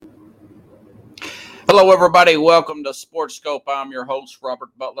Hello, everybody. Welcome to Sports Scope. I'm your host,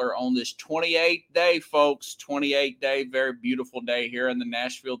 Robert Butler, on this 28th day, folks. 28th day, very beautiful day here in the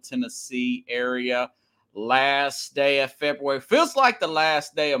Nashville, Tennessee area. Last day of February. Feels like the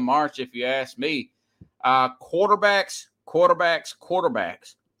last day of March, if you ask me. Quarterbacks.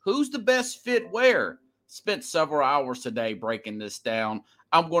 Who's the best fit where? Spent several hours today breaking this down.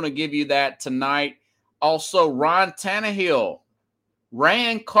 I'm going to give you that tonight. Also, Ryan Tannehill,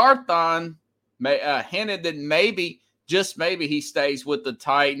 Ran Carthon hinted that maybe, just maybe, he stays with the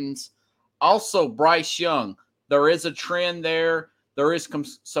Titans. Also, Bryce Young. There is a trend there. There is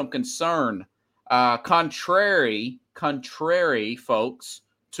some concern. Contrary, folks,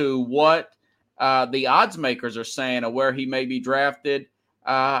 to what the odds makers are saying of where he may be drafted.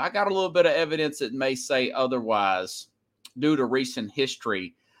 I got a little bit of evidence that may say otherwise due to recent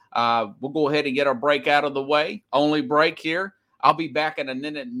history. We'll go ahead and get our break out of the way. Only break here. I'll be back in a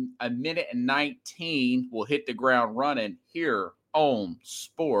minute and 19. We'll hit the ground running here on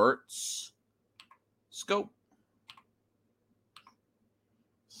Sports Scope.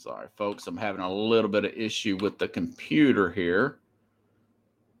 Sorry, folks. I'm having a little bit of issue with the computer here,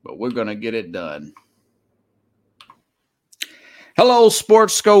 but we're going to get it done. Hello,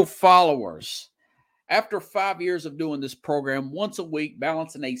 Sports Scope followers. After 5 years of doing this program once a week,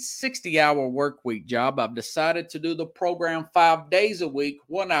 balancing a 60-hour work week job, I've decided to do the program 5 days a week,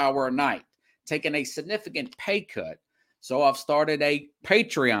 1 hour a night, taking a significant pay cut. So I've started a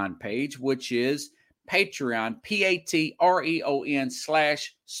Patreon page, which is Patreon,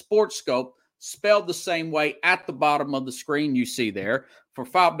 Patreon/SportsScope, spelled the same way at the bottom of the screen you see there. For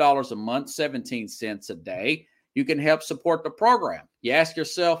 $5 a month, 17 cents a day, you can help support the program. You ask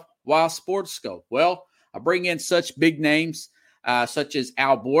yourself, why Sports Scope? Well, I bring in such big names such as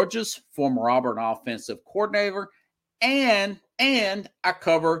Al Borges, former Auburn offensive coordinator, and I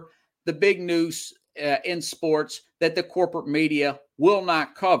cover the big news in sports that the corporate media will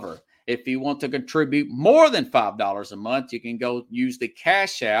not cover. If you want to contribute more than $5 a month, you can go use the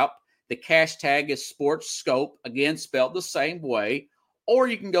Cash App. The cash tag is Sports Scope, again spelled the same way, or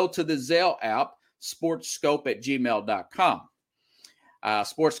you can go to the Zelle app, sportscope@gmail.com.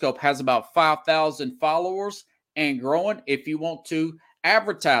 SportsScope has about 5,000 followers and growing. If you want to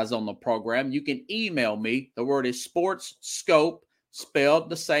advertise on the program, you can email me. The word is SportsScope,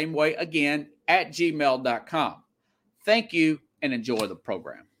 spelled the same way again, @gmail.com. Thank you and enjoy the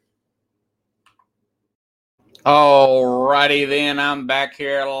program. All righty then. I'm back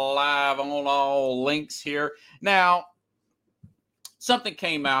here live on all links here. Now, something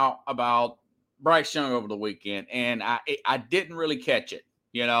came out about Bryce Young over the weekend, and I didn't really catch it.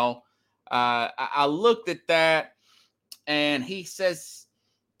 You know, I looked at that, and it says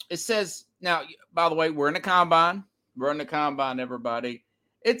now. By the way, we're in the combine. We're in the combine, everybody.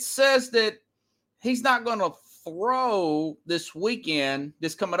 It says that he's not going to throw this weekend,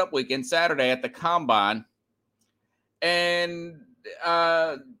 this coming up weekend, Saturday at the combine, and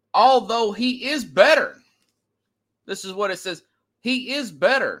although he is better, this is what it says. He is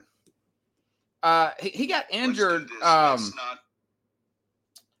better. He got injured.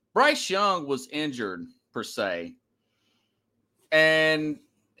 Bryce Young was injured, per se. And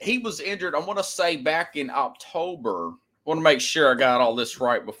he was injured, I want to say, back in October. I want to make sure I got all this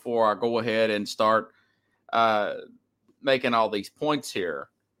right before I go ahead and start making all these points here.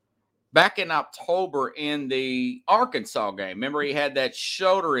 Back in October in the Arkansas game, remember he had that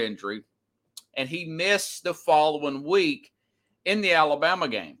shoulder injury, and he missed the following week in the Alabama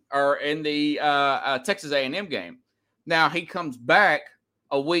game, or in the Texas A&M game. Now, he comes back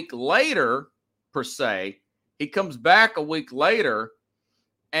a week later, per se. He comes back a week later,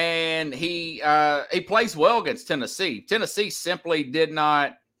 and he plays well against Tennessee. Tennessee simply did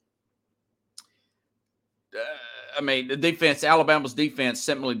not the defense, Alabama's defense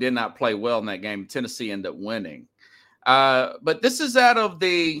simply did not play well in that game. Tennessee ended up winning. But this is out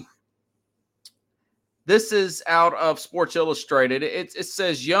of Sports Illustrated. It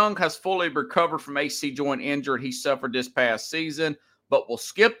says Young has fully recovered from AC joint injury he suffered this past season, but will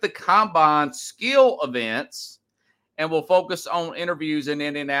skip the combine skill events and will focus on interviews in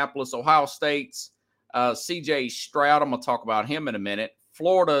Indianapolis. Ohio State's C.J. Stroud, I'm going to talk about him in a minute.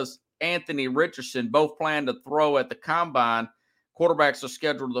 Florida's Anthony Richardson both plan to throw at the combine. Quarterbacks are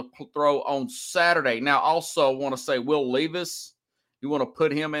scheduled to throw on Saturday. Now, also want to say Will Levis. You want to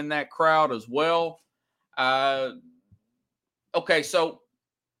put him in that crowd as well. Okay, so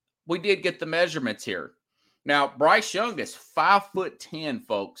we did get the measurements here. Now, Bryce Young is 5'10",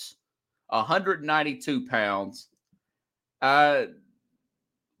 folks, 192 pounds.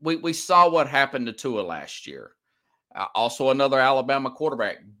 We saw what happened to Tua last year. Also another Alabama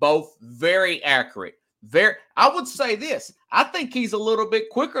quarterback, both very accurate, I would say this. I think he's a little bit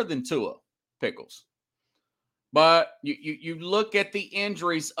quicker than Tua Pickles. But you look at the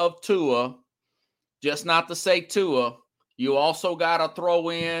injuries of Tua, just not to say Tua, you also got to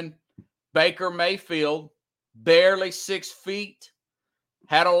throw in Baker Mayfield, barely 6 feet,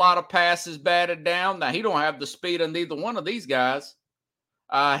 had a lot of passes batted down. Now, he don't have the speed of neither one of these guys.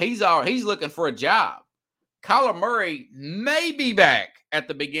 He's looking for a job. Kyler Murray may be back at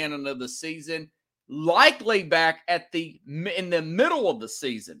the beginning of the season, likely back in the middle of the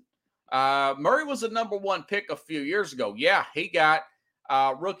season. Murray was a number 1 pick a few years ago. Yeah, he got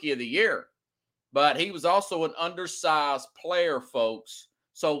Rookie of the Year, but he was also an undersized player, folks.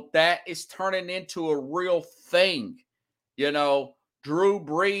 So that is turning into a real thing. You know, Drew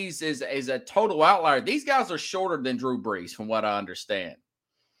Brees is a total outlier. These guys are shorter than Drew Brees, from what I understand.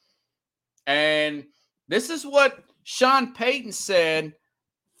 And this is what Sean Payton said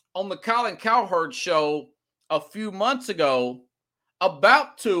on the Colin Cowherd show a few months ago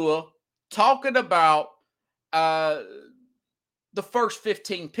about Tua, talking about the first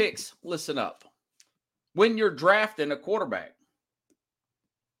 15 picks. Listen up. When you're drafting a quarterback,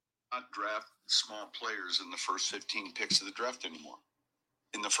 not draft small players in the first 15 picks of the draft anymore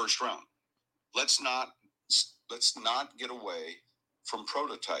in the first round. Let's not get away from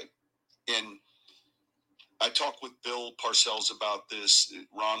prototype. And I talked with Bill Parcells about this,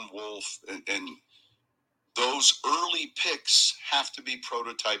 Ron Wolf, and those early picks have to be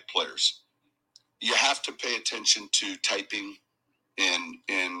prototype players. You have to pay attention to typing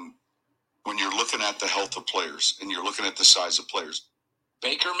and when you're looking at the health of players and you're looking at the size of players.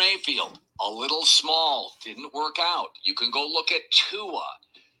 Baker Mayfield, a little small, didn't work out. You can go look at Tua.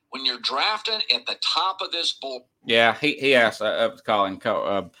 When you're drafting at the top of this board. Yeah, he asked Colin.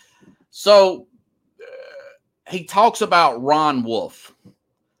 So he talks about Ron Wolf.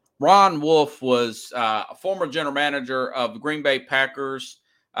 Ron Wolf was a former general manager of the Green Bay Packers.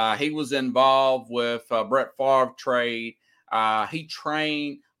 He was involved with Brett Favre trade. He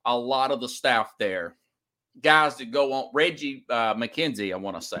trained a lot of the staff there. Guys that go on, Reggie McKenzie, I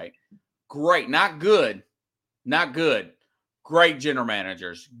want to say. Great, not good. Great general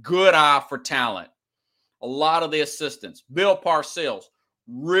managers, good eye for talent. A lot of the assistants. Bill Parcells,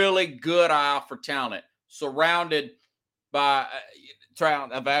 really good eye for talent. Surrounded by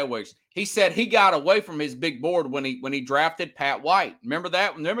talent evaluators. He said he got away from his big board when he drafted Pat White. Remember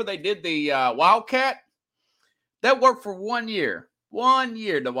that? Remember they did the Wildcat? That worked for 1 year. 1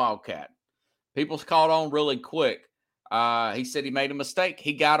 year, the Wildcat. People's caught on really quick. He said he made a mistake.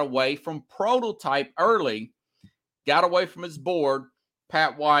 He got away from prototype early. Got away from his board.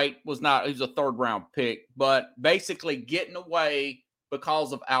 Pat White he was a 3rd round pick, but basically getting away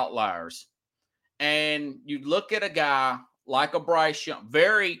because of outliers. And you look at a guy like a Bryce Young,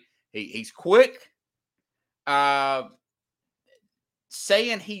 he's quick.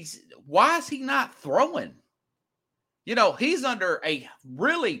 Saying why is he not throwing? You know, he's under a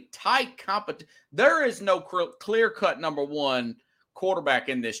really tight competition. There is no clear-cut number 1 quarterback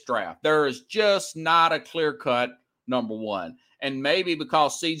in this draft. There is just not a clear-cut number 1. And maybe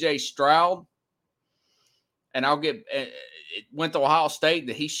because C.J. Stroud, and went to Ohio State,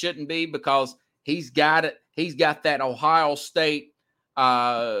 that he shouldn't be because he's got it. He's got that Ohio State.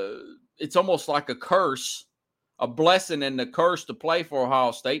 It's almost like a curse, a blessing and a curse to play for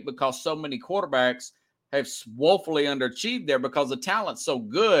Ohio State because so many quarterbacks have woefully underachieved there because the talent's so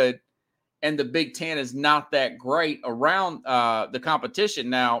good and the Big Ten is not that great around the competition.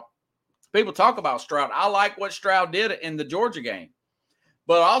 Now, people talk about Stroud. I like what Stroud did in the Georgia game.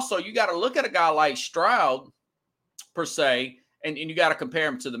 But also, you got to look at a guy like Stroud, per se, and you got to compare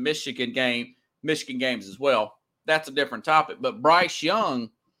him to the Michigan games as well. That's a different topic. But Bryce Young,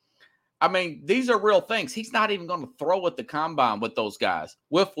 I mean, these are real things. He's not even going to throw at the combine with those guys,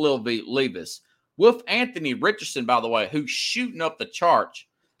 with Levis, with Anthony Richardson, by the way, who's shooting up the charts.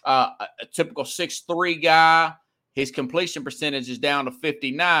 A typical 6'3" guy. His completion percentage is down to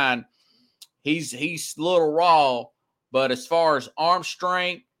 59. He's a little raw, but as far as arm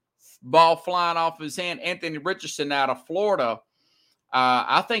strength, ball flying off his hand, Anthony Richardson out of Florida,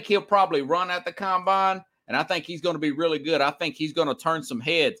 I think he'll probably run at the combine, and I think he's going to be really good. I think he's going to turn some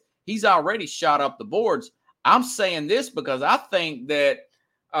heads. He's already shot up the boards. I'm saying this because I think that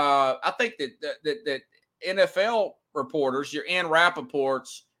that NFL reporters, your Ian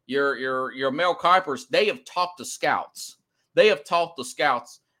Rappaports, your Mel Kipers, they have talked to scouts. They have talked to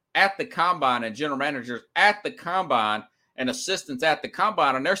scouts at the combine and general managers at the combine and assistants at the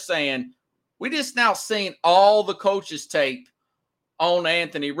combine, and they're saying, we just now seen all the coaches tape on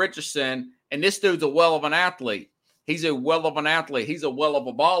Anthony Richardson, and this dude's a well of an athlete. He's a well of an athlete. He's a well of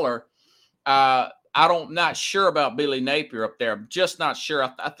a baller. not sure about Billy Napier up there. I'm just not sure.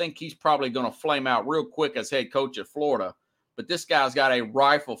 I think he's probably going to flame out real quick as head coach at Florida. But this guy's got a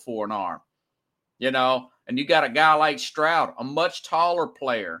rifle for an arm, and you got a guy like Stroud, a much taller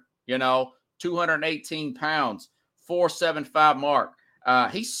player, 218 pounds, 4.75 mark.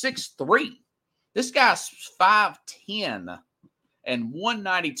 He's 6'3". This guy's 5'10" and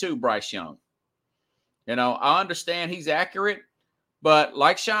 192, Bryce Young. I understand he's accurate, but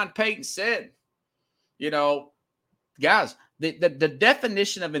like Sean Payton said, guys, the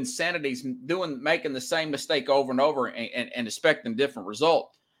definition of insanity is making the same mistake over and over and expecting different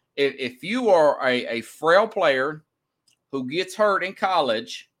result. If you are a frail player who gets hurt in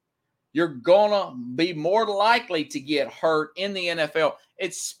college, you're going to be more likely to get hurt in the NFL,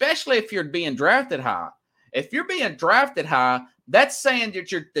 especially if you're being drafted high. If you're being drafted high, that's saying that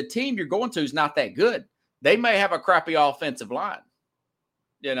the team you're going to is not that good. They may have a crappy offensive line,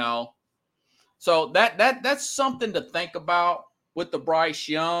 So that's something to think about with the Bryce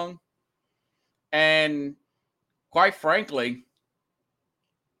Young. And quite frankly,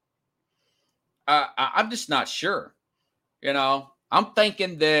 I'm just not sure. I'm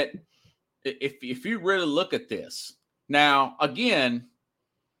thinking that if you really look at this now, again,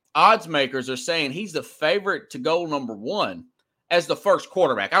 odds makers are saying he's the favorite to go number one as the first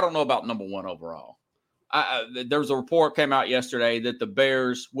quarterback. I don't know about number one overall. There was a report came out yesterday that the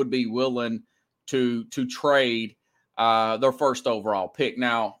Bears would be willing to trade their first overall pick.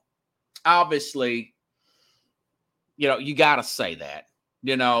 Now, obviously, you got to say that.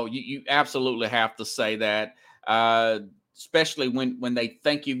 You absolutely have to say that, especially when they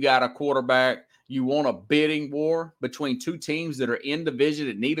think you've got a quarterback. You want a bidding war between two teams that are in division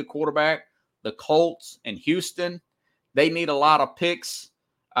that need a quarterback, the Colts and Houston. They need a lot of picks.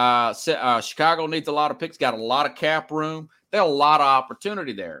 Chicago needs a lot of picks, got a lot of cap room. There's a lot of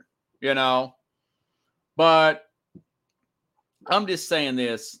opportunity there, But I'm just saying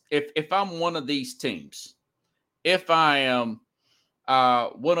this. If I'm one of these teams, if I am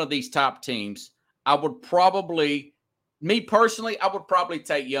one of these top teams, I would probably, me personally, I would probably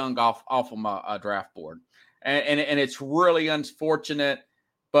take Young off of my draft board. And it's really unfortunate,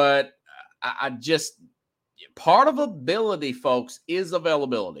 but I just – part of ability, folks, is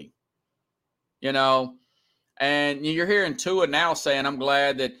availability, and you're hearing Tua now saying, I'm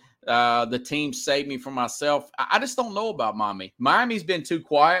glad that the team saved me from myself. I just don't know about Miami. Miami's been too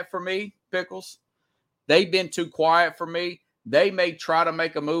quiet for me, Pickles. They've been too quiet for me. They may try to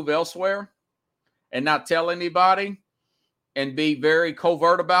make a move elsewhere and not tell anybody and be very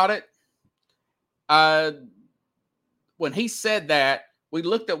covert about it. When he said that, we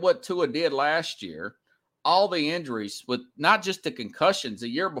looked at what Tua did last year. All the injuries with not just the concussions, the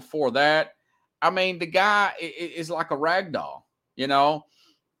year before that. I mean, the guy is like a rag doll,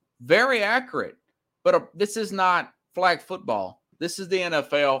 very accurate. But this is not flag football. This is the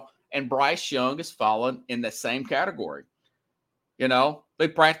NFL, and Bryce Young is falling in the same category. They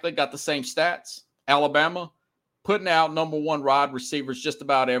practically got the same stats. Alabama putting out number one wide receivers just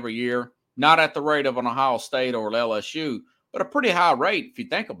about every year, not at the rate of an Ohio State or LSU, but a pretty high rate if you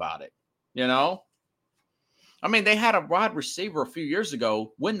think about it, I mean, they had a wide receiver a few years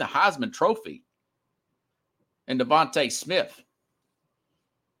ago win the Heisman Trophy and Devontae Smith.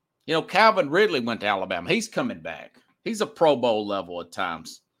 Calvin Ridley went to Alabama. He's coming back. He's a Pro Bowl level at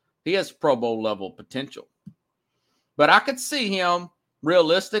times. He has Pro Bowl level potential. But I could see him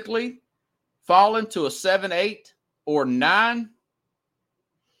realistically falling to a 7, 8, or 9,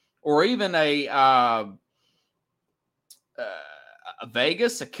 or even a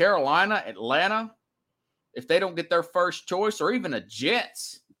Vegas, a Carolina, Atlanta, if they don't get their first choice, or even a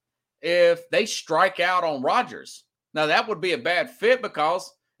Jets, if they strike out on Rodgers. Now, that would be a bad fit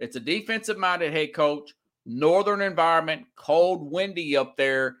because it's a defensive-minded head coach, northern environment, cold, windy up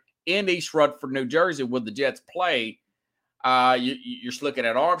there in East Rutherford, New Jersey, where the Jets play. You're looking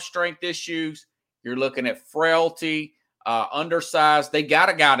at arm strength issues. You're looking at frailty, undersized. They got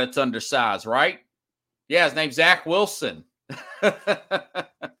a guy that's undersized, right? Yeah, his name's Zach Wilson.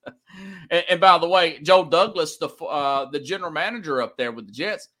 And by the way, Joe Douglas, the general manager up there with the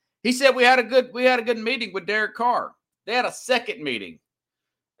Jets, he said we had a good meeting with Derek Carr. They had a second meeting,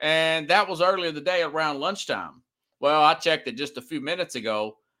 and that was earlier the day around lunchtime. Well, I checked it just a few minutes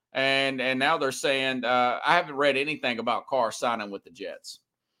ago, and now they're saying I haven't read anything about Carr signing with the Jets.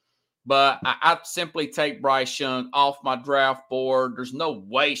 But I simply take Bryce Young off my draft board. There's no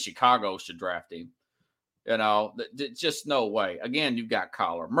way Chicago should draft him. Just no way. Again, you've got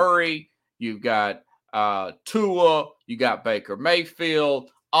Kyler Murray. You've got Tua. You got Baker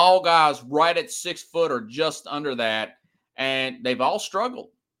Mayfield. All guys right at 6 foot or just under that. And they've all struggled.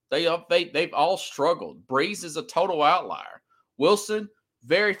 They've all struggled. Breeze is a total outlier. Wilson,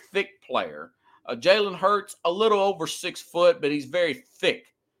 very thick player. Jalen Hurts, a little over 6 foot, but he's very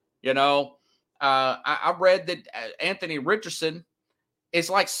thick. You know, I read that Anthony Richardson is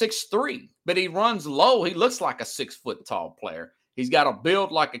like 6'3", but he runs low. He looks like a 6 foot tall player. He's got a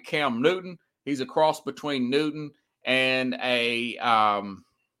build like a Cam Newton. He's a cross between Newton and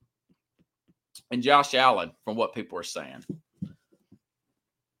and Josh Allen, from what people are saying.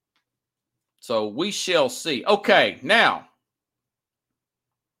 So we shall see. Okay, now.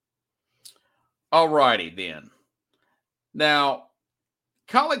 All righty then. Now,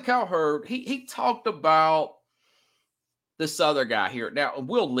 Colin Cowherd, he talked about this other guy here. Now,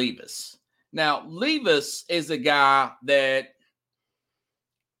 Will Levis. Now, Levis is a guy that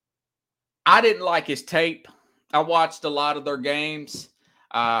I didn't like his tape. I watched a lot of their games.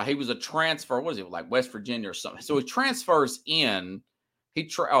 He was a transfer. What is it, like West Virginia or something? So he transfers in.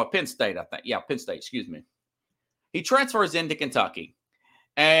 Penn State, I think. Yeah, Penn State, excuse me. He transfers into Kentucky.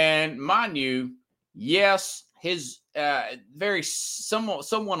 And mind you, yes, his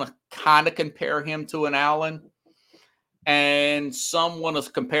someone to kind of compare him to an Allen. And someone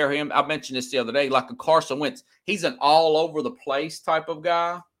to compare him. I mentioned this the other day, like a Carson Wentz. He's an all over the place type of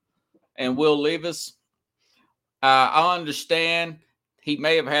guy. And Will Levis, I understand he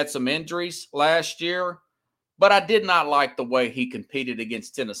may have had some injuries last year, but I did not like the way he competed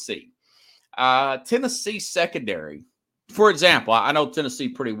against Tennessee. Tennessee secondary, for example, I know Tennessee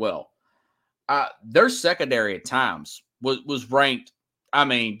pretty well. Their secondary at times was ranked,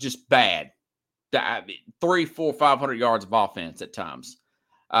 just bad. 300, 400, 500 yards of offense at times.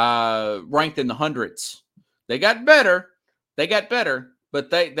 Ranked in the hundreds. They got better,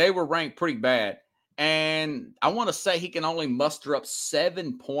 but they were ranked pretty bad. And I want to say he can only muster up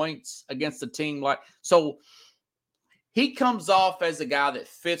 7 points against a team like – so he comes off as a guy that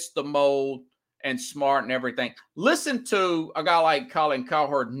fits the mold and smart and everything. Listen to a guy like Colin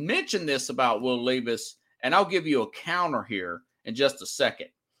Cowherd mention this about Will Levis, and I'll give you a counter here in just a second.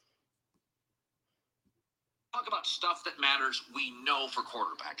 Talk about stuff that matters, we know for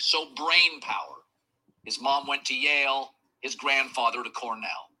quarterbacks. So brain power. His mom went to Yale, his grandfather to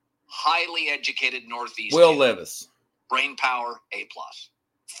Cornell. Highly educated Northeast Will kid. Levis. Brain power, A+.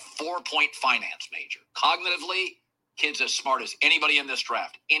 4-point finance major. Cognitively, kid's as smart as anybody in this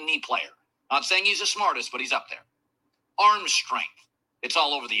draft. Any player. Not saying he's the smartest, but he's up there. Arm strength. It's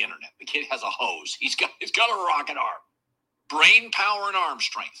all over the internet. The kid has a hose. He's got a rocket arm. Brain power and arm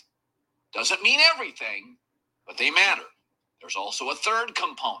strength. Doesn't mean everything, but they matter. There's also a third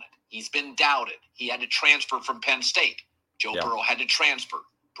component. He's been doubted. He had to transfer from Penn State. Joe Burrow had to transfer.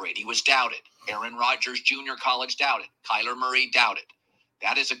 Brady was doubted. Aaron Rodgers, junior college, doubted. Kyler Murray, doubted.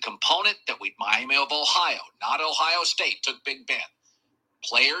 That is a component that Miami of Ohio, not Ohio State, took Big Ben.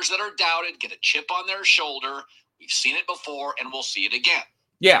 Players that are doubted get a chip on their shoulder. We've seen it before, and we'll see it again.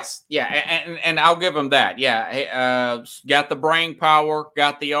 Yes, yeah, and I'll give him that. Yeah, got the brain power,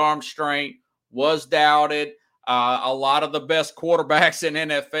 got the arm strength, was doubted. A lot of the best quarterbacks in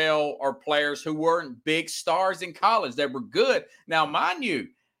NFL are players who weren't big stars in college. They were good. Now, mind you,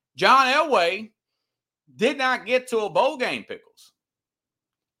 John Elway did not get to a bowl game, Pickles.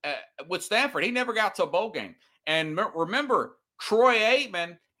 With Stanford, he never got to a bowl game. And remember, Troy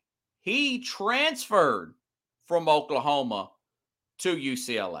Aikman, he transferred from Oklahoma to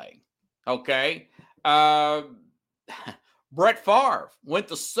UCLA. Okay. Brett Favre went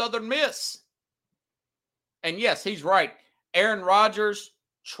to Southern Miss. And yes, he's right. Aaron Rodgers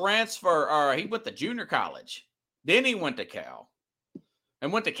he went to junior college. Then he went to Cal.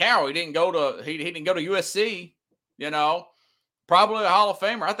 And went to Cal. He didn't go to USC, Probably a Hall of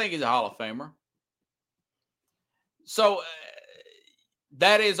Famer. I think he's a Hall of Famer. So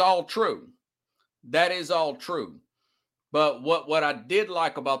that is all true. That is all true. But what I did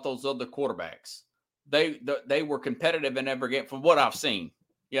like about those other quarterbacks, they were competitive in every game from what I've seen.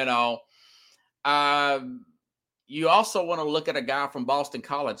 You also want to look at a guy from Boston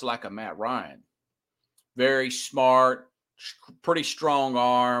College like a Matt Ryan. Very smart, pretty strong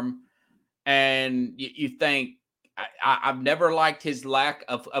arm. And you think, I've never liked his lack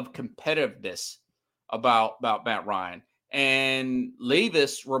of competitiveness about Matt Ryan. And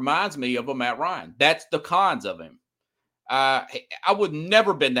Levis reminds me of a Matt Ryan. That's the cons of him. I would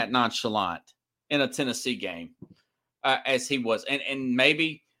never been that nonchalant in a Tennessee game as he was. And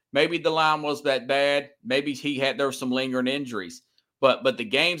maybe the line was that bad. Maybe there were some lingering injuries. But the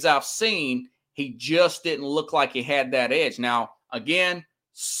games I've seen, he just didn't look like he had that edge. Now, again,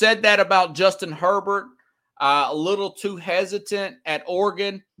 said that about Justin Herbert. A little too hesitant at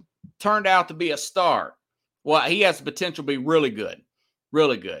Oregon. Turned out to be a star. Well, he has the potential to be really good.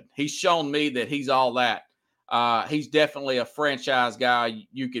 Really good. He's shown me that he's all that. He's definitely a franchise guy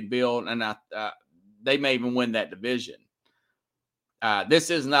you could build, and they may even win that division. This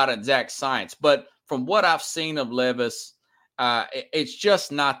is not exact science, but from what I've seen of Levis, it's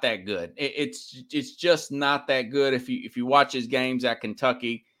just not that good. It's just not that good. If you watch his games at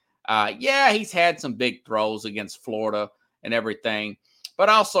Kentucky, he's had some big throws against Florida and everything, but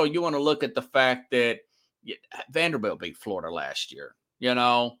also you want to look at the fact that Vanderbilt beat Florida last year.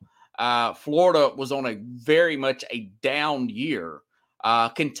 Florida was on a very much a down year.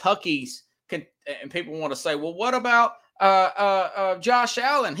 Kentucky's, and people want to say, well, what about Josh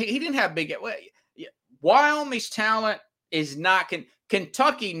Allen? He didn't have big. Wyoming's talent is not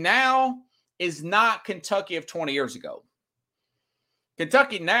Kentucky now is not Kentucky of 20 years ago.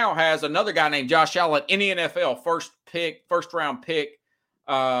 Kentucky now has another guy named Josh Allen in the NFL, first round pick,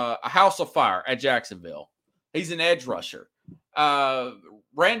 a house of fire at Jacksonville. He's an edge rusher.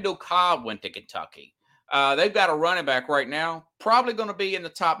 Randall Cobb went to Kentucky. They've got a running back right now, probably going to be in the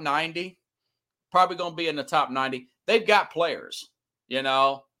top 90. They've got players, they've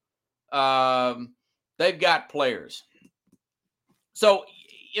got players. So,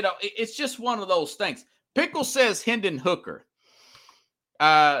 it's just one of those things. Pickle says Hendon Hooker.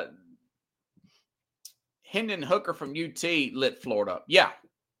 Hendon Hooker from UT lit Florida up. Yeah.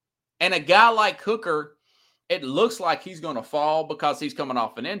 And a guy like Hooker, it looks like he's going to fall because he's coming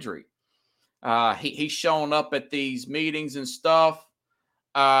off an injury. He's showing up at these meetings and stuff.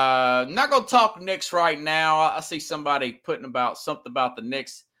 Not going to talk Knicks right now. I see somebody putting about something about the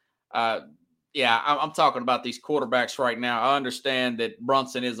Knicks. I'm talking about these quarterbacks right now. I understand that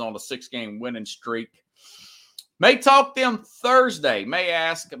Brunson is on a 6-game winning streak. May talk them Thursday. May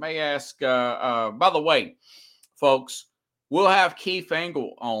ask. By the way, folks, we'll have Keith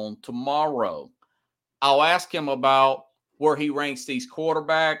Engle on tomorrow. I'll ask him about where he ranks these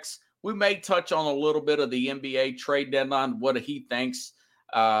quarterbacks. We may touch on a little bit of the NBA trade deadline, what he thinks,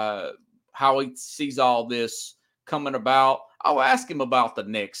 how he sees all this coming about. I'll ask him about the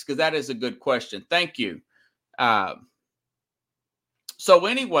Knicks because that is a good question. Thank you. So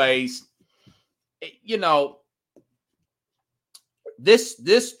anyways,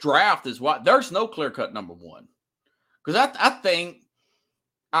 this draft is what there's no clear-cut number one. Because I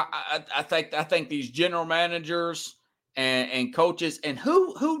think these general managers and coaches, and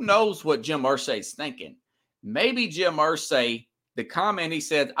who knows what Jim Irsay's thinking. Maybe Jim Irsay, the comment he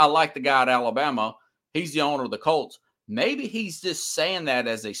said, I like the guy at Alabama, he's the owner of the Colts. Maybe he's just saying that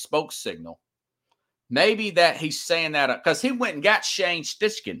as a spoke signal. Maybe that he's saying that because he went and got Shane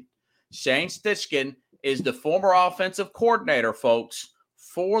Steichen. Shane Steichen is the former offensive coordinator, folks,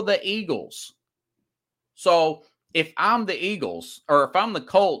 for the Eagles. So if I'm the Eagles or if I'm the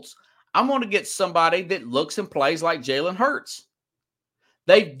Colts, I'm going to get somebody that looks and plays like Jalen Hurts.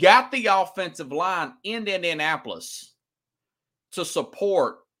 They've got the offensive line in Indianapolis to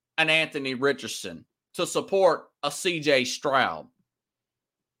support an Anthony Richardson, to support a C.J. Stroud,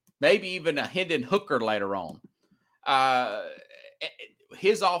 maybe even a Hendon Hooker later on.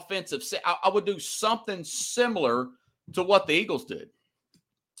 His offensive, I would do something similar to what the Eagles did.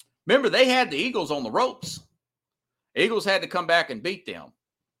 Remember, they had the Eagles on the ropes. Eagles had to come back and beat them.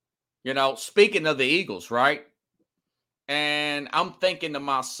 Speaking of the Eagles, right? And I'm thinking to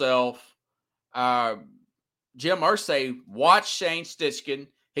myself, Jim Irsay watched Shane Steichen.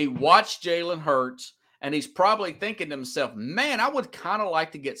 He watched Jalen Hurts. And he's probably thinking to himself, man, I would kind of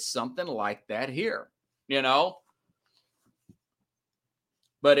like to get something like that here,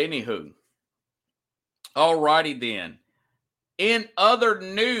 But anywho, all righty then. In other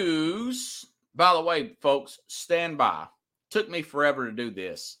news, by the way, folks, stand by. Took me forever to do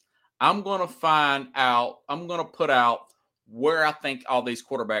this. I'm going to put out where I think all these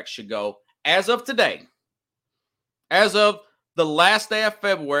quarterbacks should go as of today. As of the last day of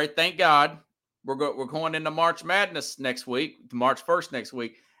February, thank God. We're going into March Madness next week, March 1st next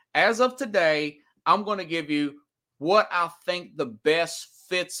week. As of today, I'm going to give you what I think the best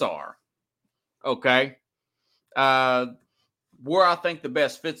fits are. Okay? Where I think the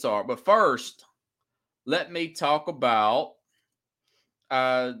best fits are. But first, let me talk about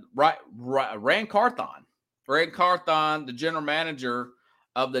Ran Carthon. Ran Carthon, the general manager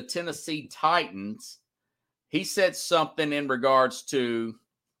of the Tennessee Titans, he said something in regards to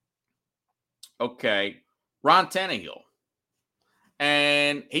Ryan Tannehill.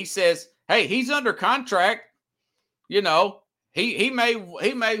 And he says, hey, he's under contract. He may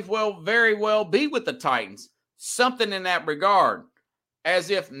very well be with the Titans. Something in that regard.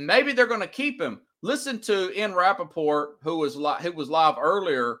 As if maybe they're going to keep him. Listen to Ian Rappaport, who was live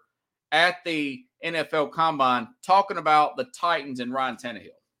earlier at the NFL Combine talking about the Titans and Ryan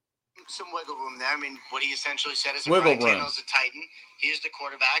Tannehill. Some wiggle room there. I mean, what he essentially said is wiggle Ryan room. Tannehill's a Titan. He is the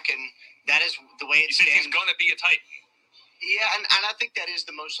quarterback, and that is the way it stands. He's going to be a Titan. Yeah, and I think that is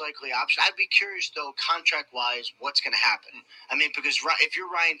the most likely option. I'd be curious, though, contract-wise, what's going to happen. I mean, because if you're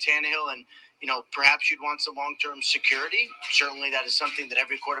Ryan Tannehill and, perhaps you'd want some long-term security, certainly that is something that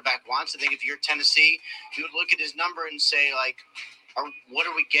every quarterback wants. I think if you're Tennessee, you would look at his number and say, like, what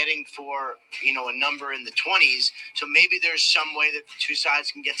are we getting for, a number in the 20s? So maybe there's some way that the two sides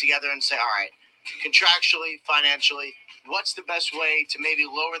can get together and say, all right, contractually, financially, what's the best way to maybe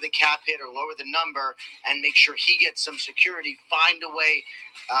lower the cap hit or lower the number and make sure he gets some security, find a way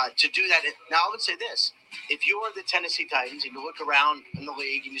to do that. Now, I would say this. If you are the Tennessee Titans and you look around in the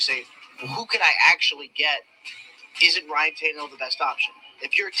league and you say, well, who could I actually get? Isn't Ryan Tannehill the best option?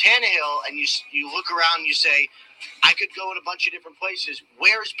 If you're Tannehill and you look around and you say, I could go in a bunch of different places,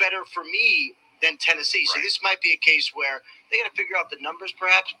 where's better for me than Tennessee? Right. So this might be a case where they got to figure out the numbers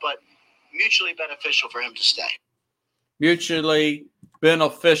perhaps, but mutually beneficial for him to stay. Mutually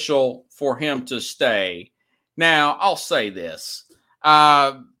beneficial for him to stay. Now, I'll say this.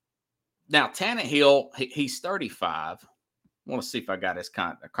 Now, Tannehill, he's 35. I want to see if I got his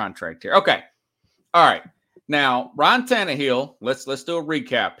contract here. Okay. All right. Now, Ryan Tannehill, let's do a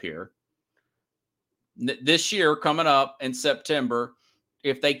recap here. This year, coming up in September,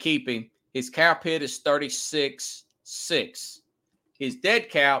 if they keep him, his cap hit is 36.6. His dead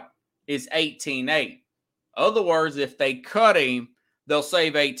cap is 18.8. Other words, if they cut him, they'll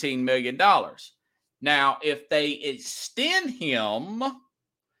save $18 million. Now, if they extend him,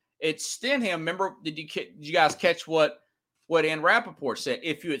 remember, did you guys catch what Ian Rappaport said?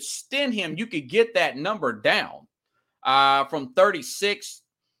 If you extend him, you could get that number down from 36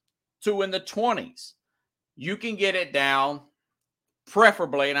 to in the 20s. You can get it down,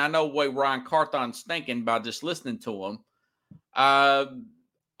 preferably, and I know what Ryan Carthon's thinking by just listening to him,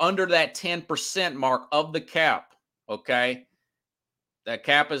 under that 10% mark of the cap, okay? That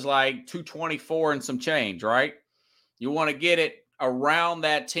cap is like 224 and some change, right? You want to get it around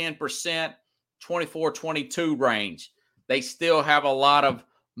that 10%, 24, 22 range. They still have a lot of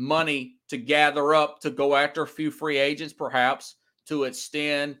money to gather up to go after a few free agents, perhaps, to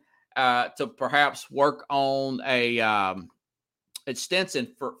extend, to perhaps work on a extension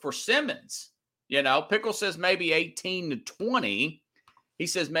for Simmons. Pickle says maybe 18 to 20. He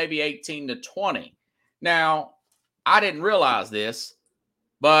says maybe 18 to 20. Now, I didn't realize this,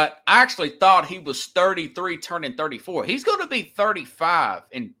 but I actually thought he was 33 turning 34. He's going to be 35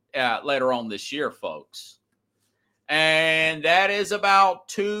 later on this year, folks. And that is about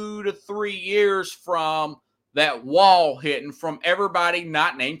 2 to 3 years from that wall hitting from everybody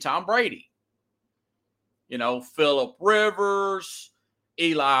not named Tom Brady. Phillip Rivers,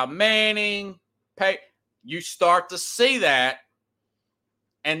 Eli Manning. You start to see that.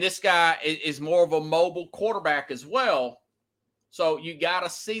 And this guy is more of a mobile quarterback as well. So you got to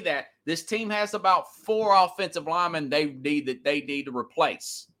see that. This team has about 4 offensive linemen they need to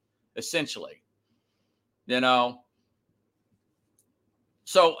replace, essentially.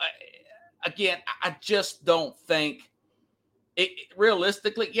 So, again, I just don't think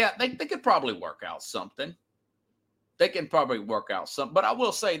realistically, yeah, they could probably work out something. But I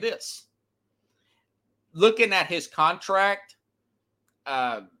will say this. Looking at his contract,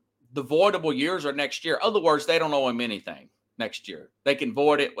 the voidable years are next year. In other words, they don't owe him anything next year. They can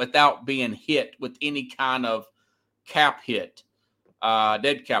void it without being hit with any kind of cap hit,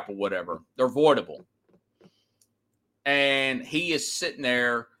 dead cap or whatever. They're voidable. And he is sitting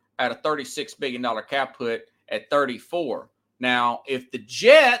there at a $36 billion cap hit at 34. Now, if the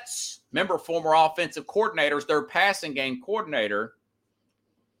Jets, remember former offensive coordinators, their passing game coordinator,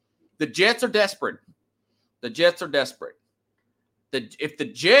 the Jets are desperate. If the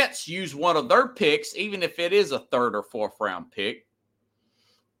Jets use one of their picks, even if it is a 3rd or 4th round pick,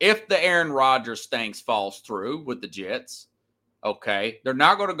 if the Aaron Rodgers thing falls through with the Jets, okay, they're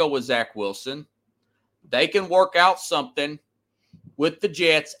not going to go with Zach Wilson. They can work out something with the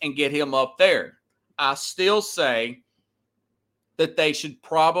Jets and get him up there. I still say that they should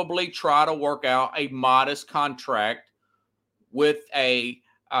probably try to work out a modest contract with by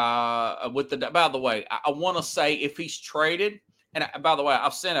the way, I want to say if he's traded, and by the way,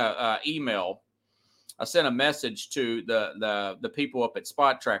 I've sent a email. I sent a message to the people up at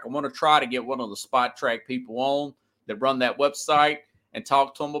Spot Track. I want to try to get one of the Spot Track people on that run that website and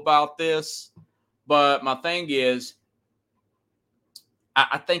talk to them about this. But my thing is,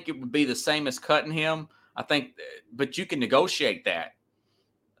 I think it would be the same as cutting him. But you can negotiate that.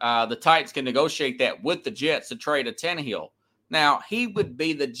 The Titans can negotiate that with the Jets to trade a Tannehill. Now, he would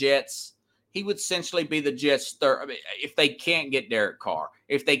be the Jets' he would essentially be the Jets' third. I mean, if they can't get Derek Carr,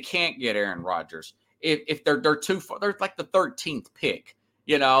 if they can't get Aaron Rodgers, if they're too far, they're like the 13th pick.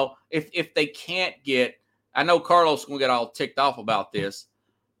 You know, if they can't get, I know Carlos will get all ticked off about this.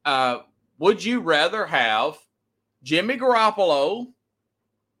 Would you rather have Jimmy Garoppolo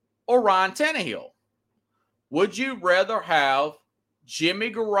or Ryan Tannehill? Would you rather have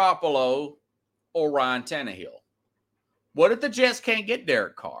Jimmy Garoppolo or Ryan Tannehill? What if the Jets can't get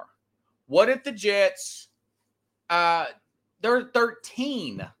Derek Carr? What if the Jets, they're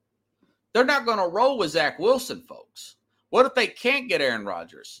 13? They're not going to roll with Zach Wilson, folks. What if they can't get Aaron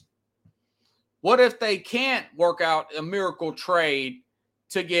Rodgers? What if they can't work out a miracle trade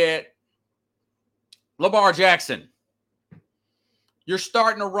to get Lamar Jackson? You're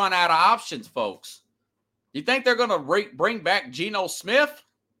starting to run out of options, folks. You think they're going to bring back Geno Smith?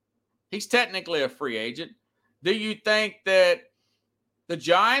 He's technically a free agent. Do you think that the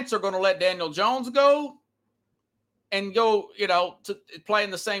Giants are going to let Daniel Jones go and go, to play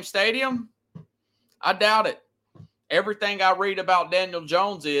in the same stadium? I doubt it. Everything I read about Daniel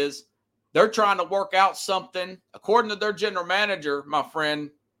Jones is they're trying to work out something. According to their general manager, my friend,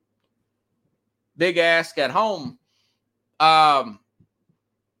 Big Ask at home, the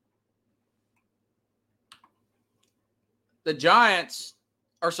Giants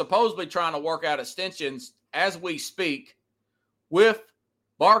are supposedly trying to work out extensions as we speak with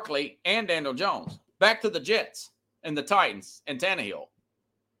Barkley and Daniel Jones. Back to the Jets and the Titans and Tannehill.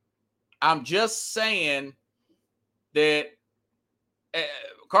 I'm just saying that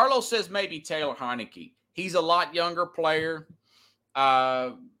Carlos says maybe Taylor Heineke. He's a lot younger player.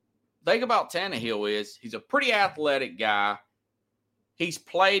 Thing about Tannehill is he's a pretty athletic guy. He's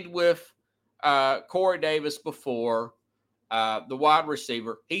played with Corey Davis before, the wide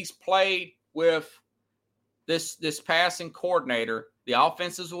receiver. He's played with this passing coordinator. The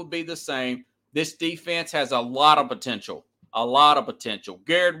offenses will be the same. This defense has a lot of potential. A lot of potential.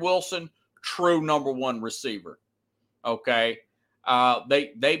 Garrett Wilson, true number one receiver. Okay.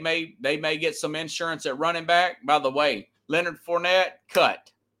 They may get some insurance at running back. By the way, Leonard Fournette,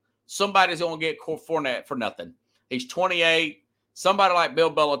 cut. Somebody's going to get Fournette for nothing. He's 28. Somebody like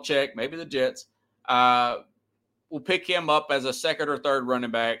Bill Belichick, maybe the Jets, will pick him up as a second or third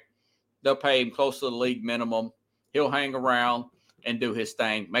running back. They'll pay him close to the league minimum. He'll hang around and do his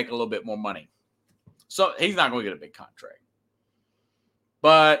thing, make a little bit more money. So he's not going to get a big contract.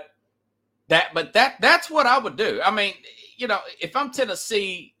 But that's what I would do. I mean, if I'm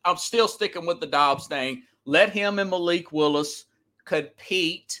Tennessee, I'm still sticking with the Dobbs thing. Let him and Malik Willis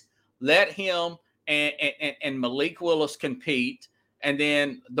compete. Let him and Malik Willis compete. And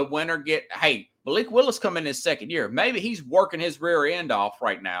then the winner Malik Willis come in his second year. Maybe he's working his rear end off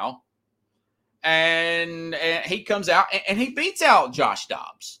right now. And he comes out and he beats out Josh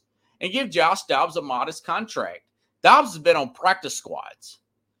Dobbs and give Josh Dobbs a modest contract. Dobbs has been on practice squads.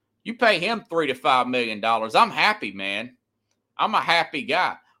 You pay him $3 to $5 million. I'm happy, man. I'm a happy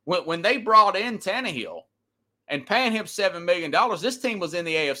guy. When they brought in Tannehill and paying him $7 million, this team was in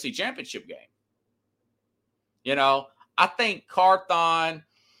the AFC Championship game. I think Carthon,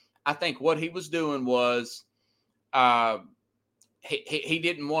 what he was doing was he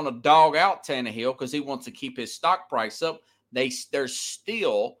didn't want to dog out Tannehill because he wants to keep his stock price up. There's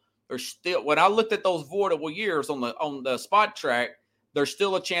still when I looked at those voidable years on the spot track, there's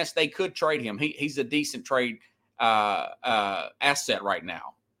still a chance they could trade him. He's a decent trade asset right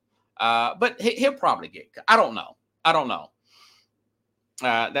now. But he'll probably get – I don't know.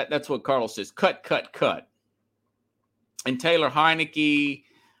 That's what Carlos says. Cut. And Taylor Heineke,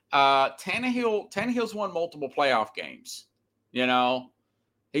 Tannehill's won multiple playoff games.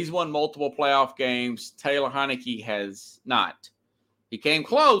 He's won multiple playoff games. Taylor Heineke has not. He came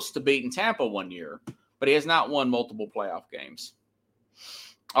close to beating Tampa one year, but he has not won multiple playoff games.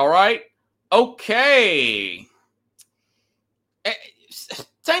 All right. Okay.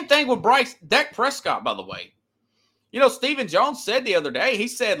 Same thing with Dak Prescott, by the way. Stephen Jones said the other day, he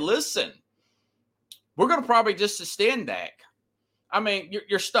said, listen, we're going to probably just extend Dak. I mean,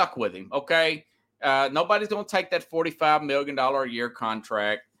 you're stuck with him, okay? Nobody's going to take that $45 million a year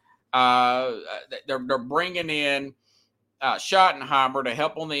contract. They're bringing in Schottenheimer to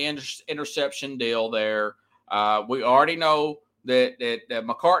help on the interception deal there. We already know that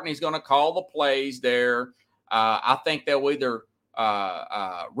McCartney's going to call the plays there. I think they'll either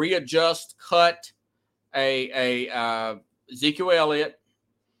readjust, cut Ezekiel Elliott.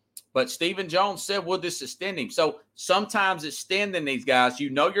 But Stephen Jones said, we'll just extend him. So sometimes extending these guys,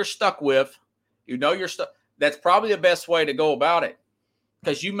 you're stuck with. That's probably the best way to go about it,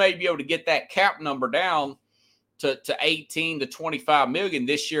 because you may be able to get that cap number down to 18 to 25 million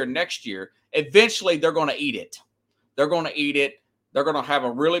this year, next year. eventually they're going to eat it. They're going to eat it. They're going to have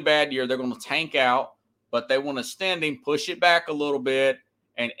a really bad year. They're going to tank out, but they want to extend him, push it back a little bit,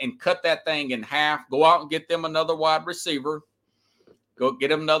 and cut that thing in half. Go out and get them another wide receiver. Go get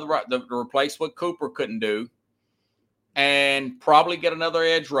them another to replace what Cooper couldn't do. And probably get another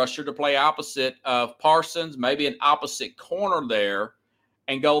edge rusher to play opposite of Parsons, maybe an opposite corner there,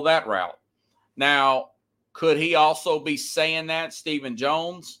 and go that route. Now, could he also be saying that, Stephen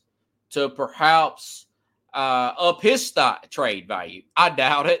Jones, to perhaps up his trade value? I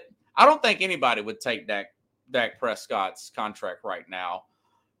doubt it. I don't think anybody would take Dak Prescott's contract right now.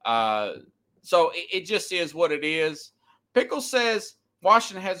 So it just is what it is. Pickles says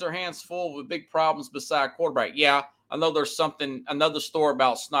Washington has their hands full with big problems beside quarterback. Yeah, I know there's another story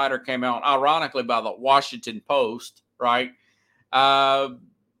about Snyder came out, ironically, by the Washington Post, right? But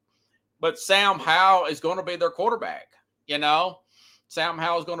Sam Howell is going to be their quarterback, you know? Sam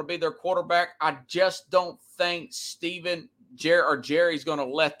Howell is going to be their quarterback. I just don't think Jerry's going to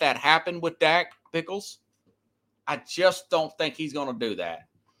let that happen with Dak, Pickles. I just don't think he's going to do that.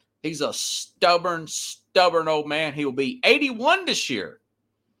 He's a stubborn old man. He'll be 81 this year.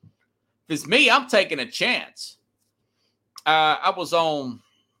 If it's me, I'm taking a chance. I was on,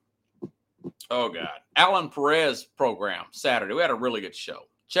 Alan Perez program Saturday. We had a really good show.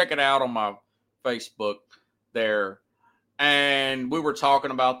 Check it out on my Facebook there. And we were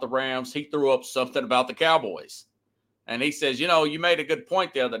talking about the Rams. He threw up something about the Cowboys. And he says, you made a good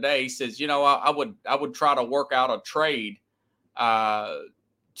point the other day. He says, I would try to work out a trade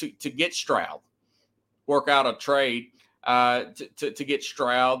to get Stroud. Work out a trade to get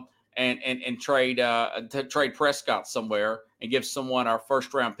Stroud. And trade Prescott somewhere and give someone our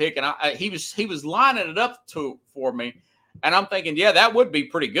first round pick. And he was lining it up for me, and I'm thinking, yeah, that would be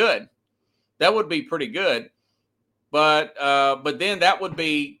pretty good. That would be pretty good. But then that would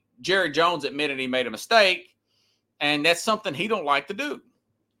be Jerry Jones admitting he made a mistake, and that's something he don't like to do,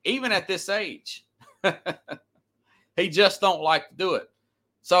 even at this age. He just don't like to do it.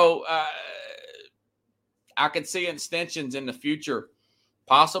 So I could see extensions in the future.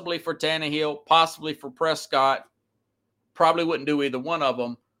 Possibly for Tannehill, possibly for Prescott. Probably wouldn't do either one of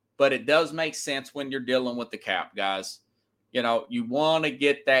them, but it does make sense when you're dealing with the cap, guys. You want to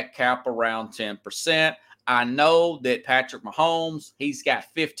get that cap around 10%. I know that Patrick Mahomes, he's got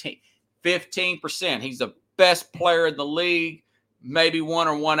 15%. He's the best player in the league, maybe 1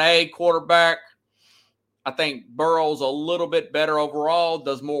 or 1A quarterback. I think Burrow's a little bit better overall,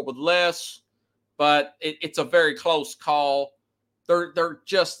 does more with less, but it's a very close call. There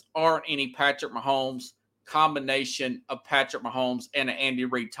just aren't any Patrick Mahomes combination of Patrick Mahomes and an Andy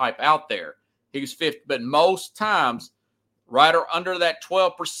Reid type out there. He's 50, but most times, right or under that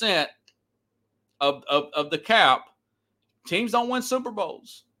 12% of the cap, teams don't win Super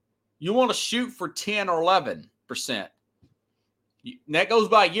Bowls. You want to shoot for 10 or 11%. That goes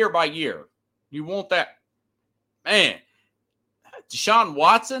by year. You want that. Man, Deshaun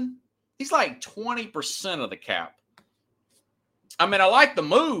Watson, he's like 20% of the cap. I mean, I like the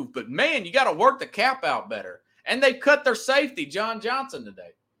move, but, man, you got to work the cap out better. And they cut their safety, John Johnson,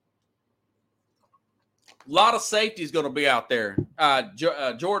 today. A lot of safety is going to be out there.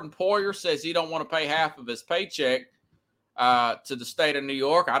 Jordan Poyer says he don't want to pay half of his paycheck to the state of New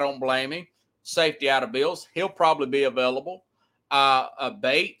York. I don't blame him. Safety out of bills. He'll probably be available.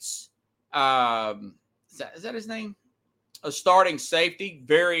 Bates, is that his name? A starting safety,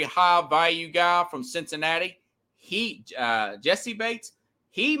 very high value guy from Cincinnati. Jesse Bates,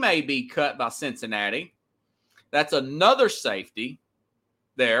 he may be cut by Cincinnati. That's another safety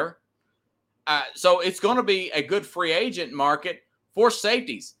there. So it's going to be a good free agent market for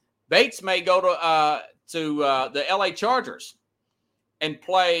safeties. Bates may go to the LA Chargers and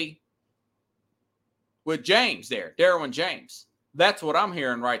play with James there, Derwin James. That's what I'm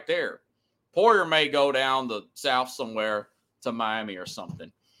hearing right there. Poyer may go down the south somewhere to Miami or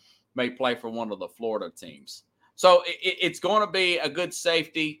something. May play for one of the Florida teams. So it's going to be a good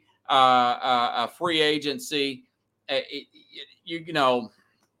safety, a free agency. As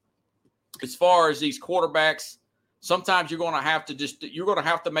far as these quarterbacks, sometimes you're going to have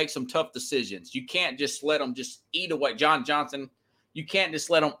to make some tough decisions. You can't just let them just eat away. John Johnson, you can't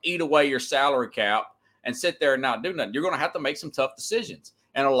just let them eat away your salary cap and sit there and not do nothing. You're going to have to make some tough decisions,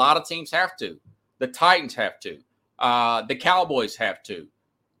 and a lot of teams have to. The Titans have to. The Cowboys have to.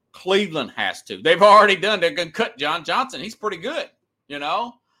 Cleveland has to. They've already done. They're going to cut John Johnson. He's pretty good,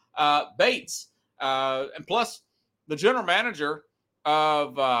 Bates. And plus, the general manager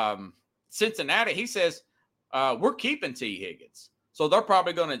of Cincinnati, he says, we're keeping T. Higgins. So they're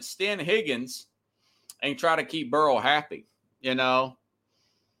probably going to extend Higgins and try to keep Burrow happy, When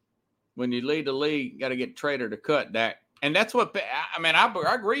When you lead the league, you got to get Trader to cut Dak. And that's what – I mean,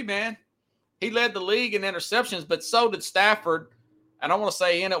 I agree, man. He led the league in interceptions, but so did Stafford. And I want to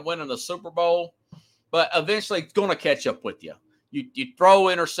say he ended up winning the Super Bowl. But eventually it's going to catch up with you. You throw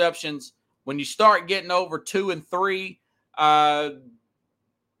interceptions. When you start getting over 2 and 3,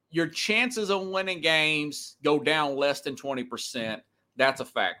 your chances of winning games go down less than 20%. That's a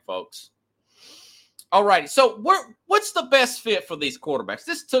fact, folks. All right, so what's the best fit for these quarterbacks?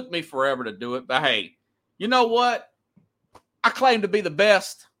 This took me forever to do it, but hey, you know what? I claim to be the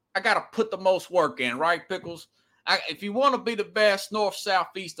best. I got to put the most work in, right, Pickles? If you want to be the best, north,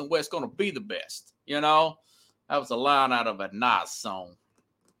 south, east, and west, going to be the best, you know? That was a line out of a Nas song.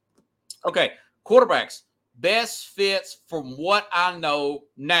 Okay, quarterbacks. Best fits from what I know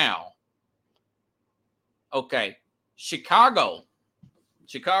now. Okay, Chicago.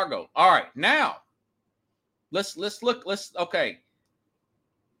 All right, now let's look. Okay.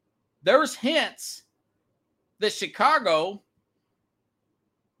 There's hints that Chicago,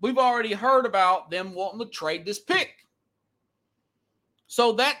 we've already heard about them wanting to trade this pick.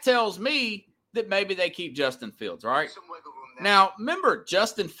 So that tells me that maybe they keep Justin Fields, right? Some wiggle room there. Now, remember,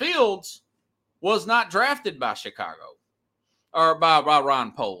 Justin Fields was not drafted by Chicago or by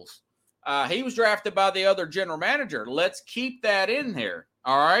Ron Poles. He was drafted by the other general manager. Let's keep that in there.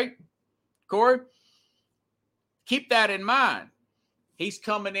 All right, Corey? Keep that in mind. He's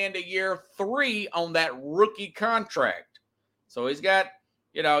coming into year 3 on that rookie contract. So he's got,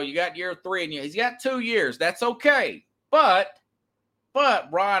 you got year 3 and he's got 2 years. That's okay. But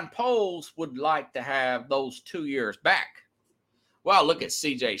Ron Poles would like to have those 2 years back. Wow, look at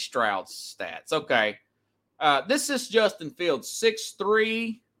C.J. Stroud's stats. Okay. This is Justin Fields,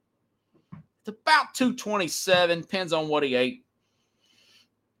 6'3". It's about 227. Depends on what he ate.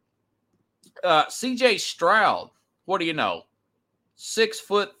 C.J. Stroud, what do you know?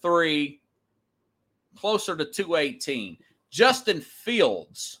 6'3", closer to 218. Justin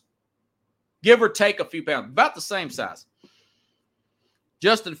Fields, give or take a few pounds, about the same size.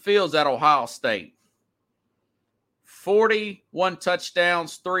 Justin Fields at Ohio State. 41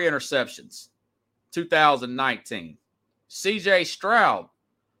 touchdowns, 3 interceptions, 2019. C.J. Stroud,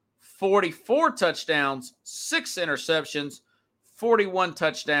 44 touchdowns, 6 interceptions, 41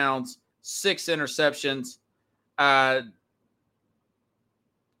 touchdowns, 6 interceptions. The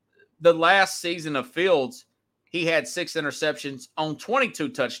last season of Fields, he had 6 interceptions on 22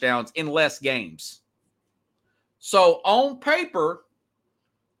 touchdowns in less games. So on paper,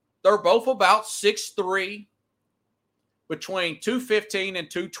 they're both about 6'3", between 215 and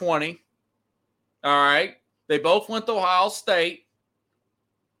 220. All right. They both went to Ohio State.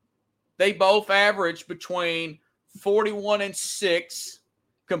 They both averaged between 41 and 6.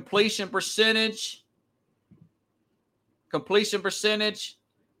 Completion percentage.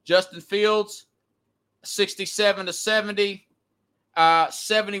 Justin Fields, 67 to 70.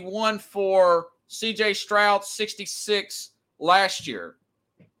 71 for C.J. Stroud, 66 last year.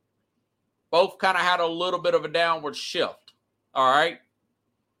 Both kind of had a little bit of a downward shift. All right.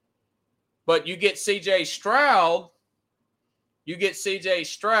 But you get C.J. Stroud to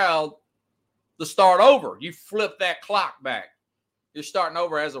start over. You flip that clock back. You're starting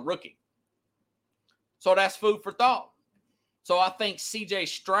over as a rookie. So that's food for thought. So I think C.J.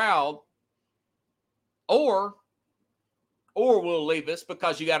 Stroud or Will Levis,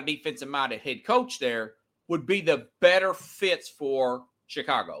 because you got a defensive-minded head coach there, would be the better fits for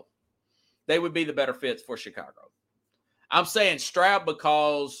Chicago. They would be the better fits for Chicago. I'm saying Stroud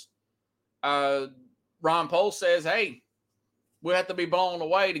because Ron Poles says, hey, we have to be blown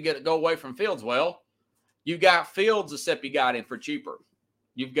away to go away from Fields. Well, you got Fields except you got him for cheaper.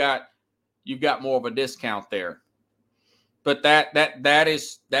 You've got more of a discount there. But that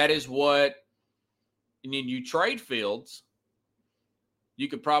is what, and then you trade Fields, you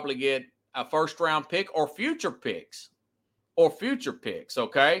could probably get a first round pick or future picks.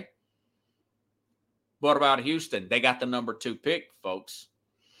 Okay. What about Houston? They got the number 2 pick, folks.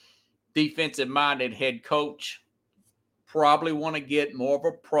 Defensive-minded head coach. Probably want to get more of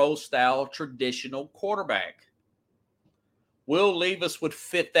a pro-style traditional quarterback. Will Levis would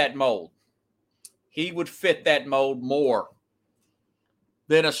fit that mold. He would fit that mold more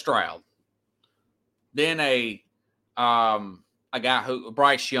than a Stroud. Than a guy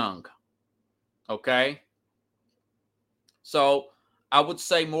Bryce Young. Okay? So I would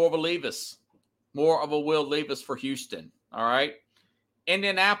say more of a Levis. More of a Will Levis for Houston. All right.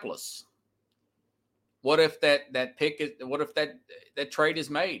 Indianapolis. What if that trade is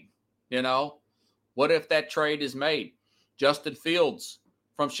made? What if that trade is made? Justin Fields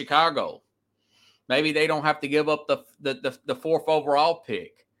from Chicago. Maybe they don't have to give up the 4th overall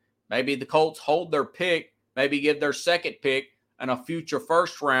pick. Maybe the Colts hold their pick, maybe give their second pick and a future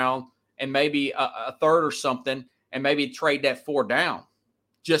first round and maybe a third or something, and maybe trade that 4 down.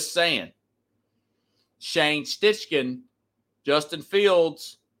 Just saying. Shane Steichen, Justin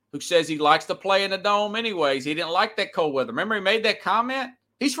Fields, who says he likes to play in the dome anyways. He didn't like that cold weather. Remember he made that comment?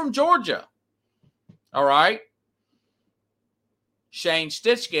 He's from Georgia. All right. Shane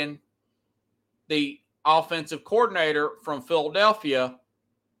Steichen, the offensive coordinator from Philadelphia,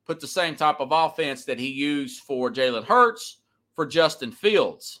 put the same type of offense that he used for Jalen Hurts for Justin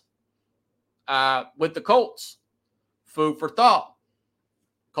Fields with the Colts. Food for thought.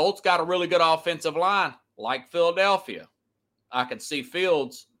 Colts got a really good offensive line like Philadelphia. I can see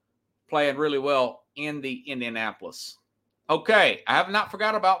Fields playing really well in the Indianapolis. Okay, I have not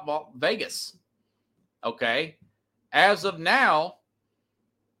forgot about Vegas. Okay, as of now,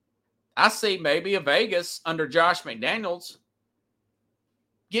 I see maybe a Vegas under Josh McDaniels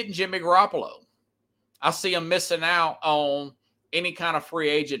getting Jimmy Garoppolo. I see him missing out on any kind of free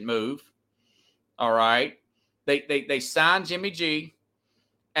agent move. All right, they signed Jimmy G.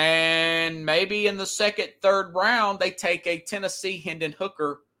 And maybe in the second, third round, they take a Tennessee Hendon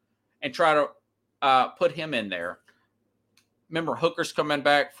Hooker and try to put him in there. Remember, Hooker's coming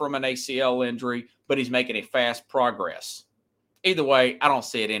back from an ACL injury, but he's making a fast progress. Either way, I don't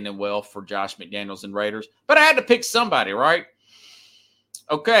see it ending well for Josh McDaniels and Raiders. But I had to pick somebody, right?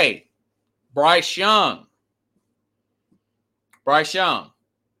 Okay, Bryce Young. Bryce Young.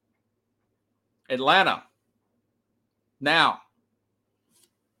 Atlanta. Now,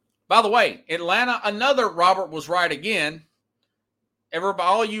 by the way, Atlanta, another Robert was right again. Everybody,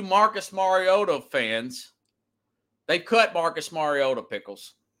 all you Marcus Mariota fans, they cut Marcus Mariota,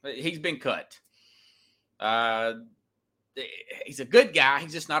 Pickles. He's been cut. He's a good guy.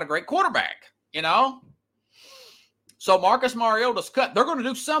 He's just not a great quarterback, you know? So Marcus Mariota's cut. They're going to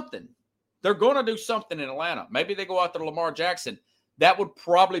do something. They're going to do something in Atlanta. Maybe they go after Lamar Jackson. That would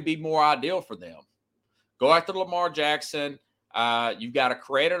probably be more ideal for them. Go after Lamar Jackson. You've got a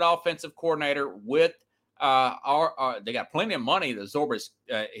creative offensive coordinator with they got plenty of money to absorb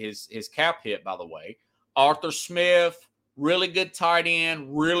his cap hit, by the way. Arthur Smith, really good tight end,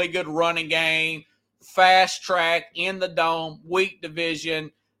 really good running game, fast track in the dome, weak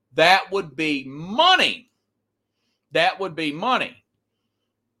division. That would be money. That would be money.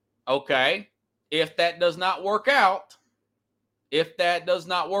 Okay. If that does not work out,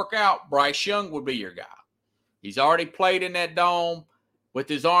 Bryce Young would be your guy. He's already played in that dome with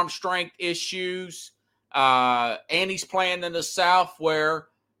his arm strength issues. And he's playing in the South where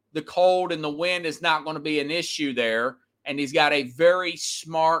the cold and the wind is not going to be an issue there. And he's got a very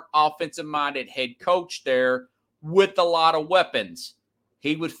smart, offensive-minded head coach there with a lot of weapons.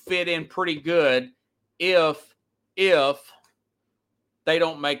 He would fit in pretty good if they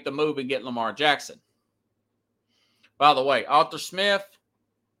don't make the move and get Lamar Jackson. By the way, Arthur Smith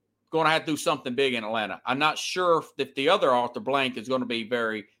going to have to do something big in Atlanta. I'm not sure if the other Arthur Blank is going to be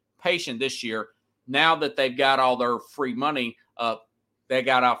very patient this year. Now that they've got all their free money up, they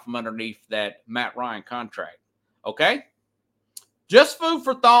got out from underneath that Matt Ryan contract. Okay? Just food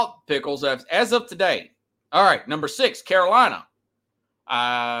for thought, Pickles, as of today. All right, number 6, Carolina.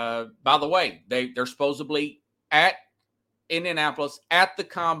 By the way, they're supposedly at Indianapolis at the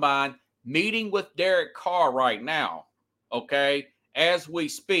Combine meeting with Derek Carr right now. Okay? As we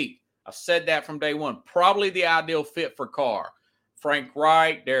speak. I've said that from day one. Probably the ideal fit for Carr. Frank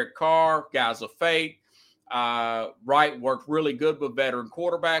Wright, Derek Carr, guys of faith. Wright worked really good with veteran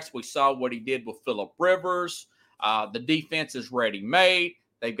quarterbacks. We saw what he did with Phillip Rivers. The defense is ready-made.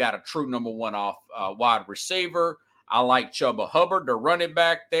 They've got a true number 1 wide receiver. I like Chuba Hubbard, their running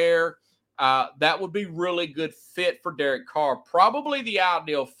back there. That would be really good fit for Derek Carr. Probably the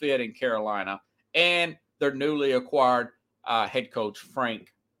ideal fit in Carolina and their newly acquired head coach,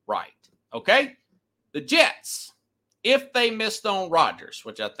 Frank Wright. Okay? The Jets, if they missed on Rodgers,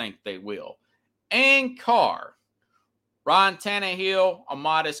 which I think they will, and Carr, Ryan Tannehill, a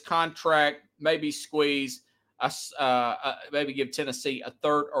modest contract, maybe squeeze, maybe give Tennessee a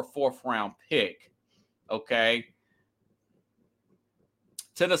 3rd or 4th round pick. Okay?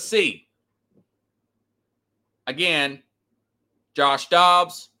 Tennessee, again, Josh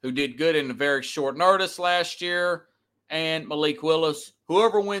Dobbs, who did good in a very short notice last year, and Malik Willis.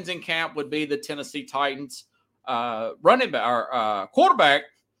 Whoever wins in camp would be the Tennessee Titans running back or quarterback.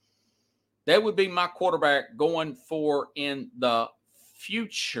 That would be my quarterback going for in the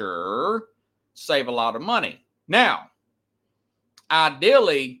future. Save a lot of money. Now,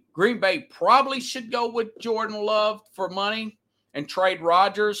 ideally, Green Bay probably should go with Jordan Love for money and trade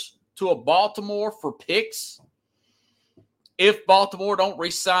Rodgers to a Baltimore for picks. if Baltimore don't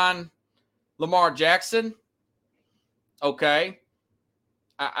re-sign Lamar Jackson, okay,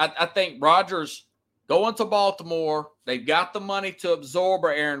 I think Rodgers going to Baltimore, they've got the money to absorb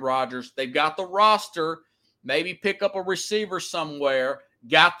Aaron Rodgers. They've got the roster, maybe pick up a receiver somewhere,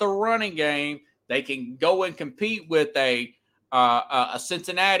 got the running game. They can go and compete with a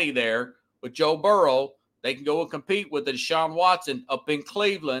Cincinnati there with Joe Burrow. They can go and compete with the Deshaun Watson up in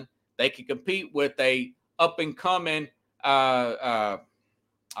Cleveland. They can compete with a up-and-coming I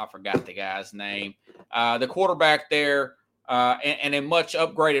forgot the guy's name. The quarterback there and a much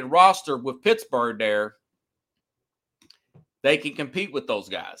upgraded roster with Pittsburgh there. They can compete with those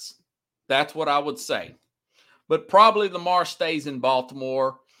guys. That's what I would say. But probably Lamar stays in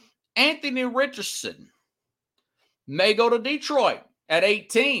Baltimore. Anthony Richardson may go to Detroit at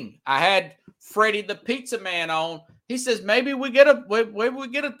 18. I had Freddie the Pizza Man on. He says maybe we get a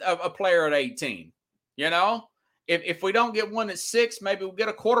player at 18. You know, if we don't get one at 6, maybe we'll get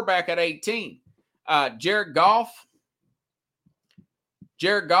a quarterback at 18. Jared Goff,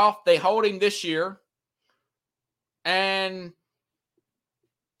 they hold him this year, and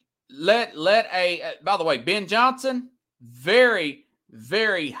by the way, Ben Johnson, very,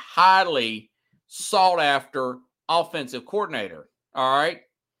 very highly sought after offensive coordinator. All right.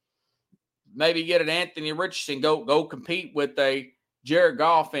 Maybe get an Anthony Richardson, go compete with a Jared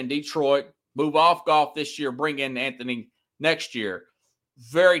Goff in Detroit, move off Goff this year, bring in Anthony next year.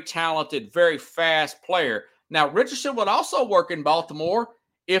 Very talented, very fast player. Now, Richardson would also work in Baltimore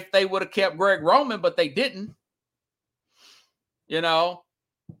if they would have kept Greg Roman, but they didn't. You know,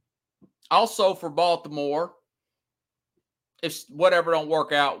 also for Baltimore, if whatever don't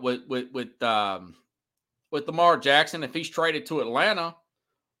work out with Lamar Jackson, if he's traded to Atlanta,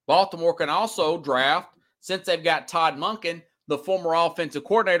 Baltimore can also draft, since they've got Todd Monken, the former offensive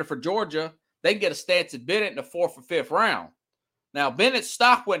coordinator for Georgia, they can get a Stetson Bennett in the 4th or 5th round. Now, Bennett's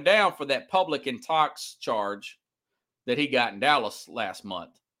stock went down for that public intox charge that he got in Dallas last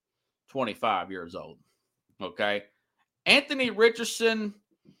month, 25 years old. Okay. Anthony Richardson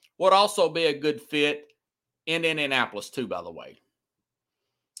would also be a good fit in Indianapolis too, by the way.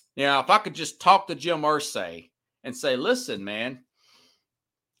 Now, if I could just talk to Jim Irsay and say, listen, man,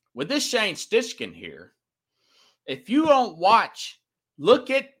 with this Shane Steichen here, if you don't look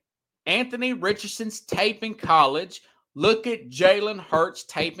at Anthony Richardson's tape in college, look at Jalen Hurts'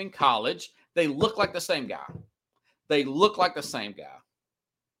 tape in college. They look like the same guy.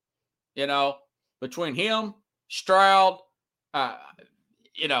 You know, between him, Stroud,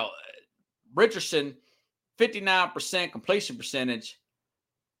 Richardson, 59% completion percentage.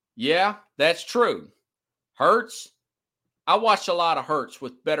 Yeah, that's true. Hurts, I watched a lot of Hurts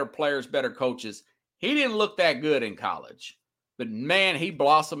with better players, better coaches. He didn't look that good in college. But, man, he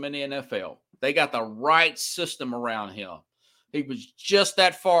blossomed in the NFL. They got the right system around him. He was just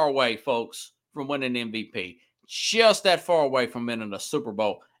that far away, folks, from winning MVP. Just that far away from winning a Super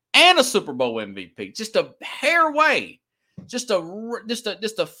Bowl and a Super Bowl MVP. Just a hair away. Just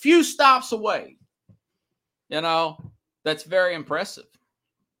a few stops away. You know, that's very impressive.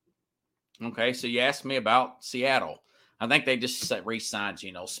 Okay, so you asked me about Seattle. I think they just re-signed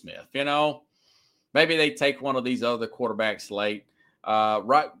Geno Smith. You know, maybe they take one of these other quarterbacks late.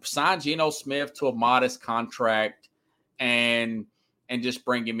 Sign Geno Smith to a modest contract and just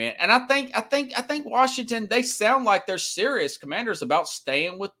bring him in. And I think Washington, they sound like they're serious, Commanders, about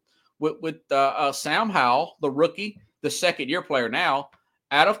staying with Sam Howell, the rookie, the second-year player now,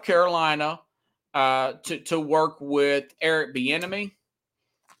 out of Carolina, to work with Eric Bieniemy.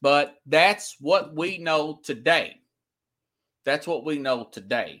 But that's what we know today.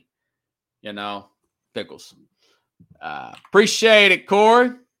 You know, Pickles. Appreciate it,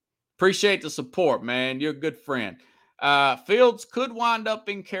 Corey. Appreciate the support, man. You're a good friend. Fields could wind up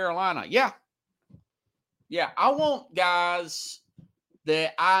in Carolina. Yeah. I want guys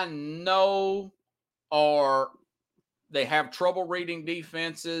that I know they have trouble reading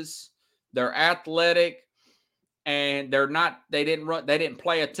defenses. They're athletic, and they didn't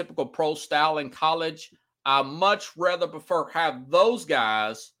play a typical pro style in college. I much rather prefer have those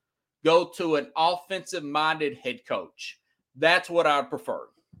guys go to an offensive-minded head coach. That's what I prefer.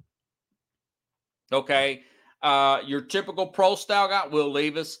 Okay? Your typical pro-style guy, Will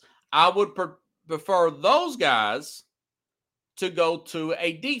Levis, I would prefer those guys to go to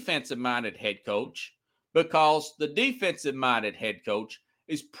a defensive-minded head coach, because the defensive-minded head coach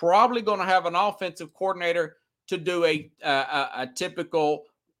is probably going to have an offensive coordinator to do a typical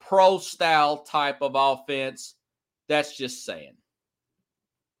pro-style type of offense. That's just saying.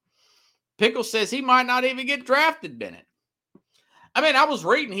 Pickle says he might not even get drafted, Bennett. I mean, I was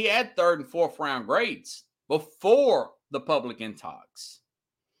reading he had 3rd and 4th round grades before the public intox.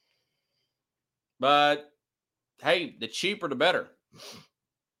 But, hey, the cheaper the better.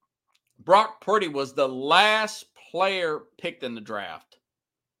 Brock Purdy was the last player picked in the draft.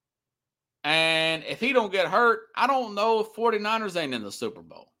 And if he don't get hurt, I don't know if 49ers ain't in the Super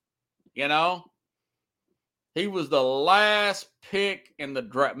Bowl. You know? He was the last pick in the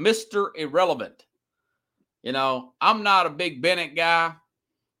draft. Mr. Irrelevant. You know, I'm not a big Bennett guy,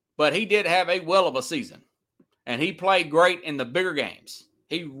 but he did have a well of a season. And he played great in the bigger games.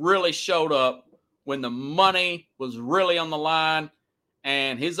 He really showed up when the money was really on the line.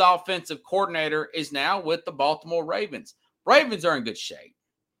 And his offensive coordinator is now with the Baltimore Ravens. Ravens are in good shape.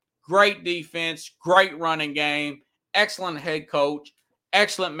 Great defense, great running game, excellent head coach,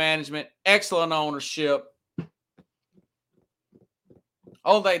 excellent management, excellent ownership.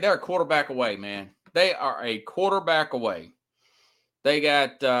 Oh, they're a quarterback away, man. They are a quarterback away. They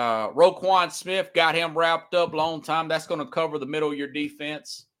got Roquan Smith, got him wrapped up long time. That's going to cover the middle of your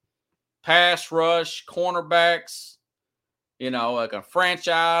defense. Pass rush, cornerbacks, you know, like a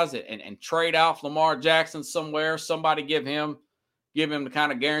franchise and trade off Lamar Jackson somewhere. Somebody give him the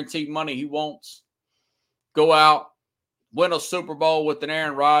kind of guaranteed money he wants. Go out, win a Super Bowl with an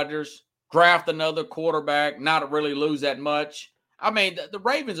Aaron Rodgers, draft another quarterback, not really lose that much. I mean, the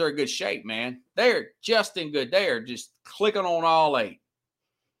Ravens are in good shape, man. They're just in good. They are just clicking on all 8.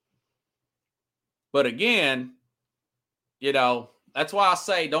 But again, you know, that's why I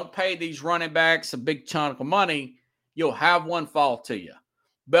say don't pay these running backs a big chunk of money. You'll have one fall to you.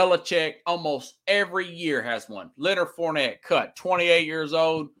 Belichick almost every year has one. Leonard Fournette, cut, 28 years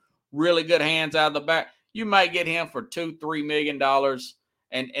old, really good hands out of the back. You might get him for $2-3 million,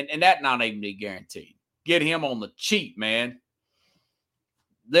 and that not even be guaranteed. Get him on the cheap, man.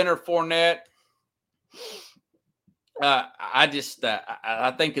 Leonard Fournette,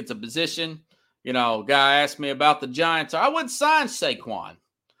 I think it's a position. You know, guy asked me about the Giants. I wouldn't sign Saquon.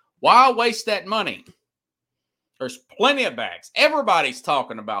 Why waste that money? There's plenty of backs. Everybody's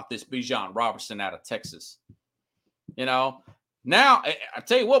talking about this Bijan Robinson out of Texas. You know, now, I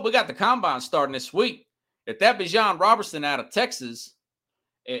tell you what, we got the combine starting this week. If that Bijan Robinson out of Texas,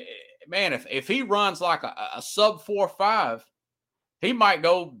 man, if he runs like a sub 4.5, he might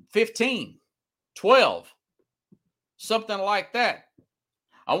go 15, 12, something like that.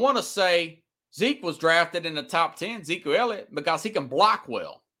 I want to say Zeke was drafted in the top 10, Ezekiel Elliott, because he can block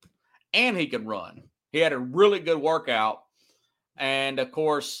well and he can run. He had a really good workout. And, of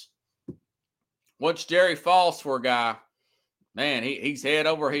course, once Jerry falls for a guy, man, he's head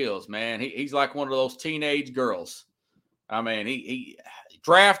over heels, man. He's like one of those teenage girls. I mean, he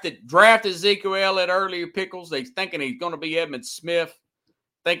drafted Ezekiel Elliott earlier, Pickles. They thinking he's going to be Emmitt Smith,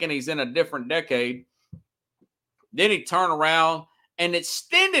 thinking he's in a different decade. Then he turned around and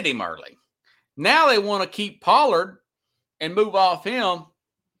extended him early. Now they want to keep Pollard and move off him.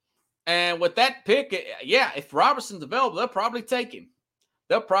 And with that pick, yeah, if Robinson's available, they'll probably take him.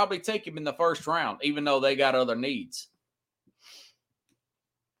 They'll probably take him in the first round, even though they got other needs.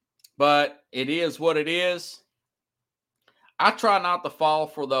 But it is what it is. I try not to fall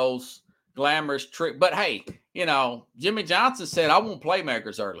for those glamorous tricks. But, hey, you know, Jimmy Johnson said, I want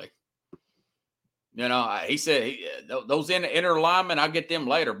playmakers early. You know, he said those inner linemen, I'll get them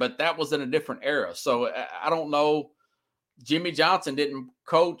later. But that was in a different era. So I don't know. Jimmy Johnson didn't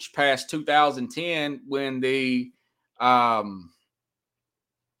coach past 2010 when the, what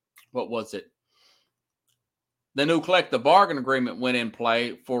was it? The new collective bargain agreement went in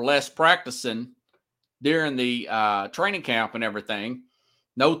play for less practicing during the training camp and everything.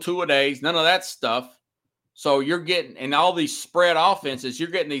 No two-a-days, none of that stuff. So you're getting, in all these spread offenses, you're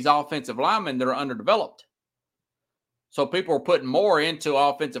getting these offensive linemen that are underdeveloped. So people are putting more into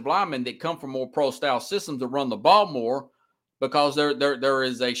offensive linemen that come from more pro-style systems that run the ball more because there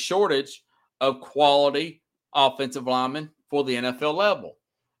is a shortage of quality offensive linemen for the NFL level.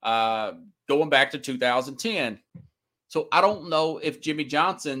 Going back to 2010. So I don't know if Jimmy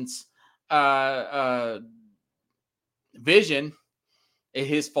Johnson's vision,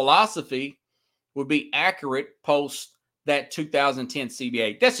 his philosophy would be accurate post that 2010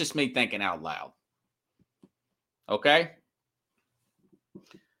 CBA. That's just me thinking out loud. Okay?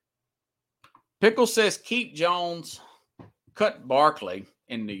 Pickle says keep Jones, cut Barkley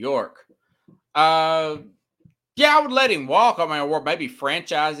in New York. Yeah, I would let him walk. I mean, or maybe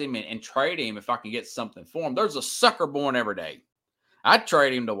franchise him and trade him if I can get something for him. There's a sucker born every day. I'd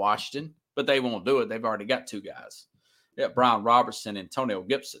trade him to Washington, but they won't do it. They've already got 2 guys. Yeah, Brian Robertson and Antonio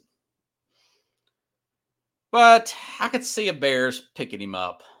Gibson. But I could see a Bears picking him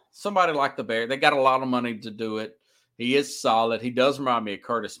up. Somebody like the Bears. They got a lot of money to do it. He is solid. He does remind me of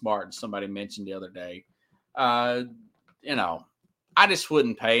Curtis Martin, somebody mentioned the other day. I just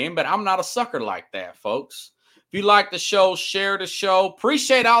wouldn't pay him, but I'm not a sucker like that, folks. If you like the show, share the show.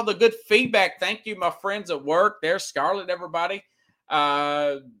 Appreciate all the good feedback. Thank you, my friends at work. There's Scarlett, everybody.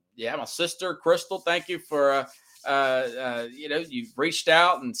 My sister, Crystal, thank you for, you've reached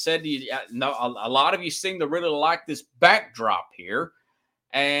out and said a lot of you seem to really like this backdrop here.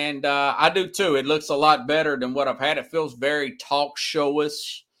 And I do too. It looks a lot better than what I've had. It feels very talk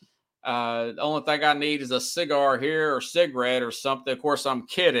showish. The only thing I need is a cigar here or cigarette or something. Of course, I'm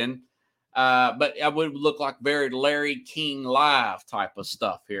kidding. But I would look like very Larry King Live type of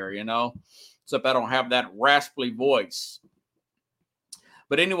stuff here, except I don't have that raspy voice.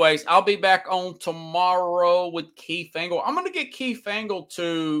 But anyways, I'll be back on tomorrow with Keith Engle. I'm going to get Keith Engle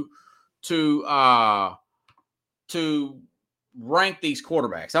to rank these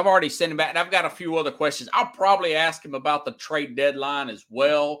quarterbacks. I've already sent him back, and I've got a few other questions. I'll probably ask him about the trade deadline as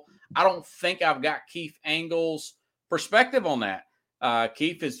well. I don't think I've got Keith Engle's perspective on that.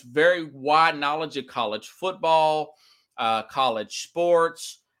 Keith is very wide knowledge of college football, college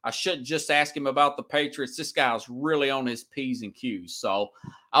sports. I shouldn't just ask him about the Patriots. This guy's really on his P's and Q's. So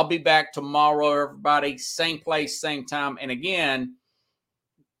I'll be back tomorrow, everybody. Same place, same time. And again,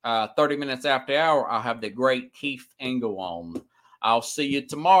 30 minutes after the hour, I'll have the great Keith Engle on. I'll see you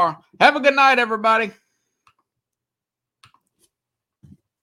tomorrow. Have a good night, everybody.